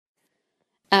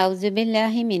اعوذ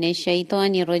باللہ من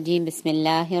الشیطان الرجیم بسم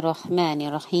اللہ الرحمن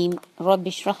الرحیم رب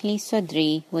اشرح لی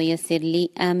صدری ویسر لی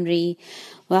امری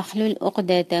واحلل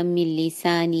عقدۃ من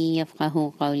لسانی یفقہوا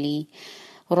قولی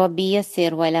ربی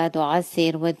یسر ولا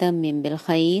تعسر وتمم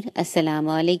بالخیر۔ السلام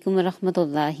علیکم ورحمۃ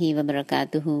اللہ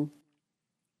وبرکاتہ۔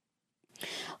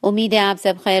 امید ہے آپ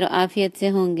سب خیر و عافیت سے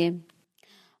ہوں گے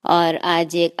اور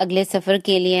آج ایک اگلے سفر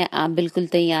کے لیے آپ بالکل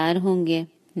تیار ہوں گے،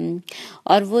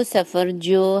 اور وہ سفر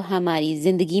جو ہماری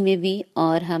زندگی میں بھی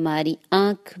اور ہماری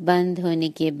آنکھ بند ہونے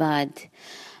کے بعد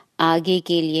آگے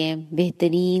کے لیے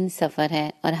بہترین سفر ہے،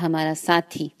 اور ہمارا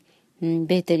ساتھی،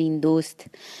 بہترین دوست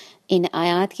ان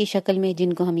آیات کی شکل میں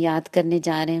جن کو ہم یاد کرنے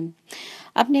جا رہے ہیں،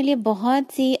 اپنے لیے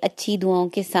بہت سی اچھی دعاؤں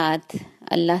کے ساتھ،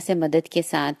 اللہ سے مدد کے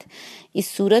ساتھ اس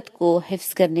سورت کو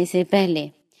حفظ کرنے سے پہلے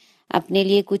اپنے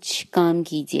لیے کچھ کام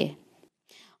کیجیے،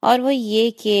 اور وہ یہ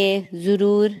کہ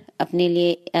ضرور اپنے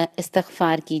لیے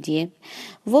استغفار کیجیے۔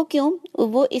 وہ کیوں؟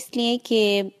 وہ اس لیے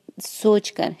کہ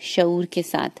سوچ کر شعور کے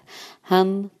ساتھ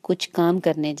ہم کچھ کام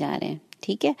کرنے جا رہے ہیں،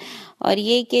 ٹھیک ہے؟ اور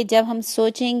یہ کہ جب ہم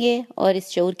سوچیں گے اور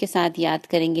اس شعور کے ساتھ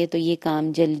یاد کریں گے تو یہ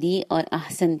کام جلدی اور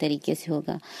احسن طریقے سے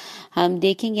ہوگا۔ ہم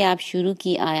دیکھیں گے آپ شروع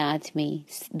کی آیات میں،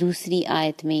 دوسری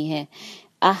آیت میں ہی ہے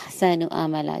احسن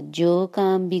عملا، جو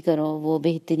کام بھی کرو وہ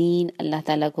بہترین اللہ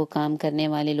تعالیٰ کو کام کرنے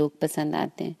والے لوگ پسند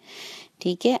آتے ہیں،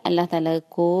 ٹھیک ہے؟ اللہ تعالیٰ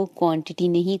کو کوانٹٹی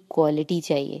نہیں کوالٹی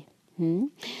چاہیے۔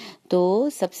 تو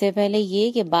سب سے پہلے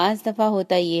یہ کہ بعض دفعہ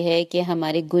ہوتا یہ ہے کہ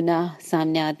ہمارے گناہ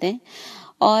سامنے آتے ہیں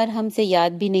اور ہم سے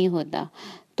یاد بھی نہیں ہوتا،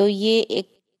 تو یہ ایک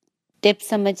ٹپ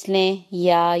سمجھ لیں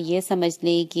یا یہ سمجھ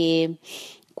لیں کہ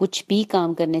کچھ بھی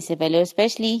کام کرنے سے پہلے، اور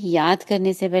اسپیشلی یاد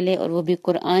کرنے سے پہلے، اور وہ بھی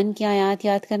قرآن کی آیات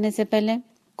یاد کرنے سے پہلے،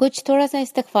 کچھ تھوڑا سا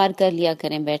استغفار کر لیا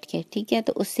کریں بیٹھ کے، ٹھیک ہے؟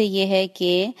 تو اس سے یہ ہے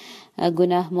کہ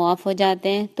گناہ معاف ہو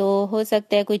جاتے ہیں۔ تو ہو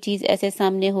سکتا ہے کوئی چیز ایسے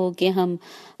سامنے ہو کہ ہم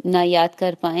نہ یاد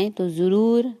کر پائیں، تو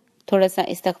ضرور تھوڑا سا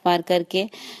استغفار کر کے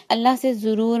اللہ سے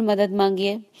ضرور مدد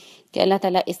مانگیے کہ اللہ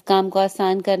تعالیٰ اس کام کو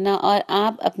آسان کرنا، اور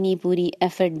آپ اپنی پوری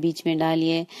ایفرٹ بیچ میں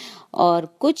ڈالیے، اور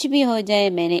کچھ بھی ہو جائے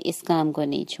میں نے اس کام کو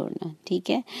نہیں چھوڑنا،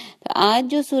 ٹھیک ہے؟ تو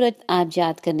آج جو سورت آپ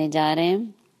یاد کرنے جا رہے ہیں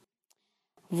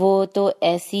وہ تو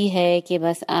ایسی ہے کہ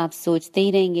بس آپ سوچتے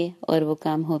ہی رہیں گے اور وہ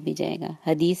کام ہو بھی جائے گا۔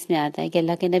 حدیث میں آتا ہے کہ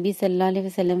اللہ کے نبی صلی اللہ علیہ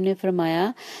وسلم نے فرمایا،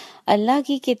 اللہ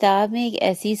کی کتاب میں ایک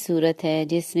ایسی سورت ہے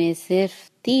جس میں صرف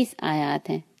 30 آیات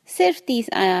ہیں، صرف 30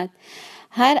 آیات،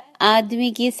 ہر آدمی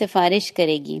کی سفارش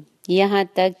کرے گی یہاں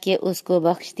تک کہ اس کو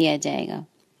بخش دیا جائے گا۔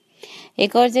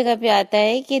 ایک اور جگہ پہ آتا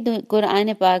ہے کہ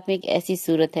قرآن پاک میں ایک ایسی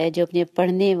سورت ہے جو اپنے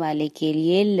پڑھنے والے کے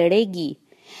لیے لڑے گی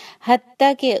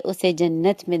حتیٰ کہ اسے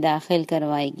جنت میں داخل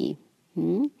کروائے گی۔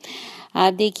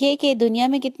 آپ دیکھیے کہ دنیا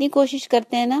میں کتنی کوشش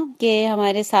کرتے ہیں نا کہ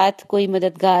ہمارے ساتھ کوئی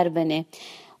مددگار بنے،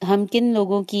 ہم کن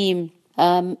لوگوں کی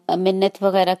منت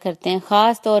وغیرہ کرتے ہیں،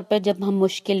 خاص طور پر جب ہم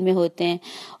مشکل میں ہوتے ہیں،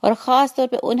 اور خاص طور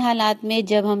پہ ان حالات میں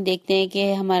جب ہم دیکھتے ہیں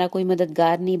کہ ہمارا کوئی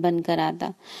مددگار نہیں بن کر آتا،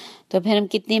 تو پھر ہم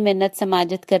کتنی منت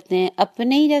سماجت کرتے ہیں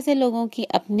اپنے ہی جیسے لوگوں کی،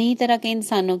 اپنے ہی طرح کے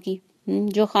انسانوں کی،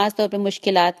 جو خاص طور پہ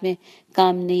مشکلات میں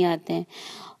کام نہیں آتے ہیں۔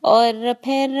 اور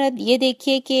پھر یہ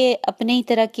دیکھیے کہ اپنے ہی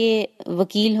طرح کے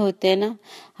وکیل ہوتے ہیں نا،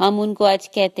 ہم ان کو آج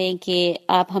کہتے ہیں کہ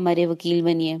آپ ہمارے وکیل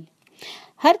بنیے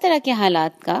ہر طرح کے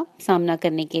حالات کا سامنا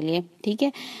کرنے کے لیے، ٹھیک ہے؟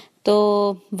 تو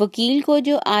وکیل کو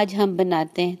جو آج ہم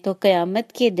بناتے ہیں تو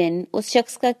قیامت کے دن اس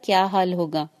شخص کا کیا حال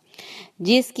ہوگا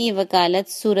جس کی وکالت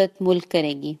سورت ملک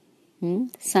کرے گی،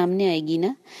 سامنے آئے گی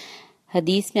نا۔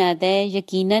 حدیث میں آتا ہے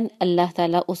یقیناً اللہ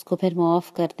تعالیٰ اس کو پھر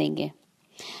معاف کر دیں گے،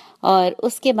 اور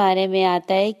اس کے بارے میں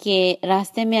آتا ہے کہ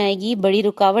راستے میں آئے گی، بڑی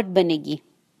رکاوٹ بنے گی،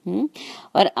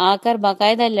 اور آ کر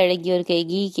باقاعدہ لڑے گی اور کہے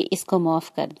گی کہ اس کو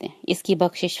معاف کر دیں، اس کی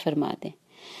بخشش فرما دیں۔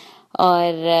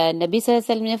 اور نبی صلی اللہ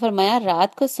علیہ وسلم نے فرمایا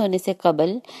رات کو سونے سے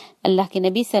قبل، اللہ کے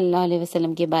نبی صلی اللہ علیہ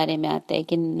وسلم کے بارے میں آتا ہے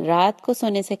کہ رات کو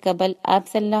سونے سے قبل آپ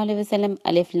صلی اللہ علیہ وسلم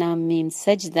الف لام میم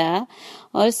سجدہ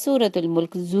اور سورۃ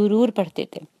الملک ضرور پڑھتے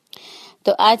تھے۔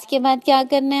 تو آج کے بعد کیا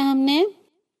کرنا ہے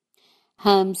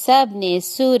ہم سب نے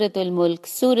سورۃ الملک،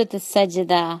 سورۃ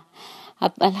السجدہ،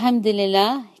 اب الحمدللہ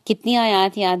کتنی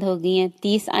آیات یاد ہو گئی ہیں؟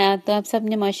 30 آیات تو آپ سب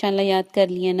نے ماشاءاللہ یاد کر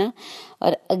لی ہیں نا،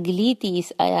 اور اگلی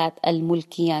 30 آیات الملک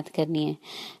کی یاد کرنی ہے۔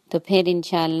 تو پھر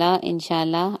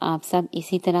انشاءاللہ آپ سب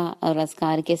اسی طرح اور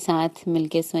اذکار کے ساتھ مل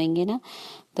کے سوئیں گے نا،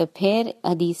 تو پھر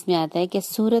حدیث میں آتا ہے کہ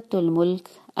سورۃ الملک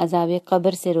عذاب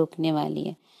قبر سے روکنے والی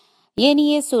ہے، یعنی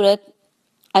یہ سورت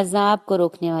عذاب کو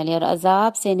روکنے والی ہے اور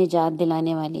عذاب سے نجات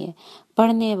دلانے والی ہے،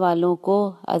 پڑھنے والوں کو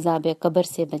عذاب قبر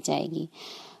سے بچائے گی۔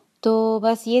 تو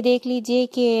بس یہ دیکھ لیجئے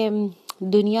کہ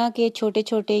دنیا کے چھوٹے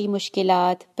چھوٹے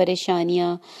مشکلات،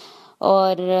 پریشانیاں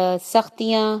اور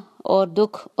سختیاں اور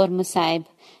دکھ اور مصائب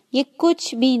یہ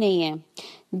کچھ بھی نہیں ہے۔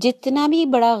 جتنا بھی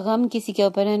بڑا غم کسی کے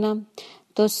اوپر ہے نا،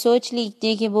 تو سوچ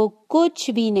لیجیے کہ وہ کچھ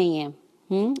بھی نہیں ہے.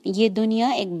 یہ دنیا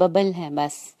ایک ببل ہے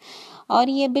بس، اور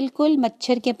یہ بالکل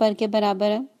مچھر کے پر کے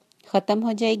برابر ہے، ختم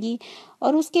ہو جائے گی.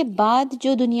 اور اس کے بعد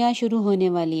جو دنیا شروع ہونے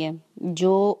والی ہے،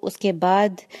 جو اس کے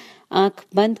بعد آنکھ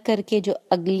بند کر کے جو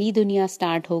اگلی دنیا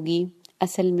سٹارٹ ہوگی،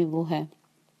 اصل میں وہ ہے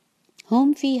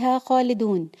ہم فیہا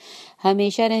خالدون،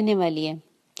 ہمیشہ رہنے والی ہے.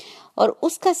 اور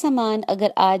اس کا سامان اگر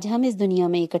آج ہم اس دنیا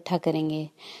میں اکٹھا کریں گے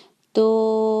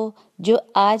تو جو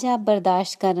آج آپ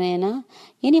برداشت کر رہے ہیں نا،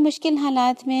 یعنی مشکل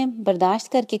حالات میں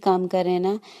برداشت کر کے کام کر رہے ہیں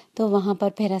نا، تو وہاں پر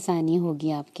پھر آسانی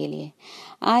ہوگی آپ کے لیے.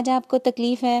 آج آپ کو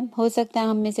تکلیف ہے، ہو سکتا ہے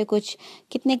ہم میں سے کچھ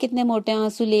کتنے موٹے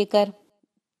آنسو لے کر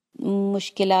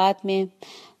مشکلات میں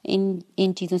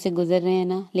ان چیزوں سے گزر رہے ہیں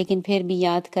نا، لیکن پھر بھی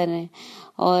یاد کر رہے ہیں.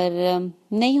 اور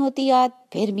نہیں ہوتی یاد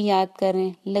پھر بھی یاد کر رہے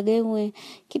ہیں، لگے ہوئے ہیں،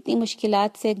 کتنی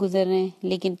مشکلات سے گزر رہے ہیں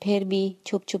لیکن پھر بھی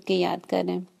چھپ چھپ کے یاد کر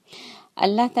رہے ہیں.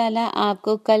 اللہ تعالیٰ آپ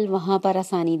کو کل وہاں پر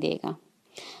آسانی دے گا.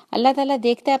 اللہ تعالیٰ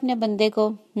دیکھتا ہے اپنے بندے کو،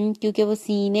 کیونکہ وہ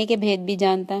سینے کے بھید بھی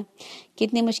جانتا ہے.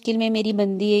 کتنی مشکل میں میری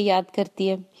بندی ہے، یاد کرتی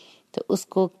ہے، تو اس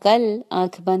کو کل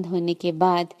آنکھ بند ہونے کے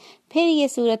بعد پھر یہ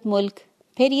سورت ملک،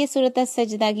 پھر یہ سورت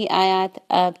السجدہ کی آیات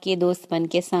آپ کے دوست بن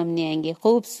کے سامنے آئیں گے،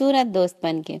 خوبصورت دوست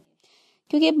بن کے.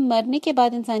 کیونکہ مرنے کے بعد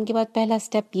انسان کے بعد پہلا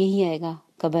سٹیپ یہی آئے گا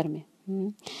قبر میں.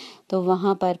 تو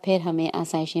وہاں پر پھر ہمیں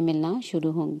آسائشیں ملنا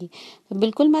شروع ہوں گی. تو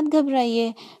بالکل مت گھبرائیے،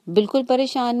 بالکل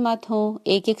پریشان مت ہوں،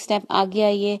 ایک ایک سٹیپ آگے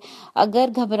آئیے. اگر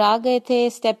گھبرا گئے تھے،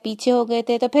 سٹیپ پیچھے ہو گئے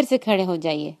تھے، تو پھر سے کھڑے ہو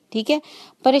جائیے، ٹھیک ہے؟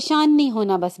 پریشان نہیں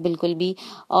ہونا بس بالکل بھی،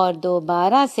 اور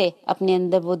دوبارہ سے اپنے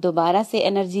اندر وہ دوبارہ سے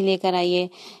انرجی لے کر آئیے.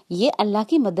 یہ اللہ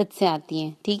کی مدد سے آتی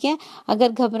ہیں، ٹھیک ہے؟ اگر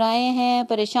گھبرائے ہیں،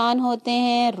 پریشان ہوتے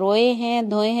ہیں، روئے ہیں،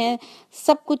 دھوئے ہیں،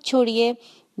 سب کچھ چھوڑیے،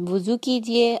 وضو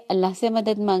کیجئے، اللہ سے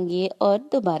مدد مانگیے اور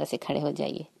دوبارہ سے کھڑے ہو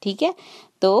جائیے، ٹھیک ہے؟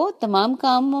 تو تمام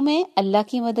کاموں میں اللہ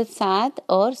کی مدد ساتھ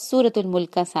اور سورۃ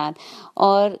الملک کا ساتھ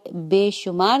اور بے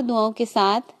شمار دعاؤں کے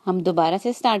ساتھ ہم دوبارہ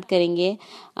سے سٹارٹ کریں گے.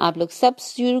 آپ لوگ سب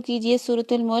شروع کیجئے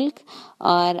سورۃ الملک،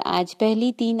 اور آج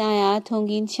پہلی 3 آیات ہوں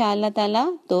گی انشاءاللہ تعالی.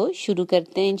 تو شروع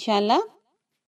کرتے ہیں انشاءاللہ.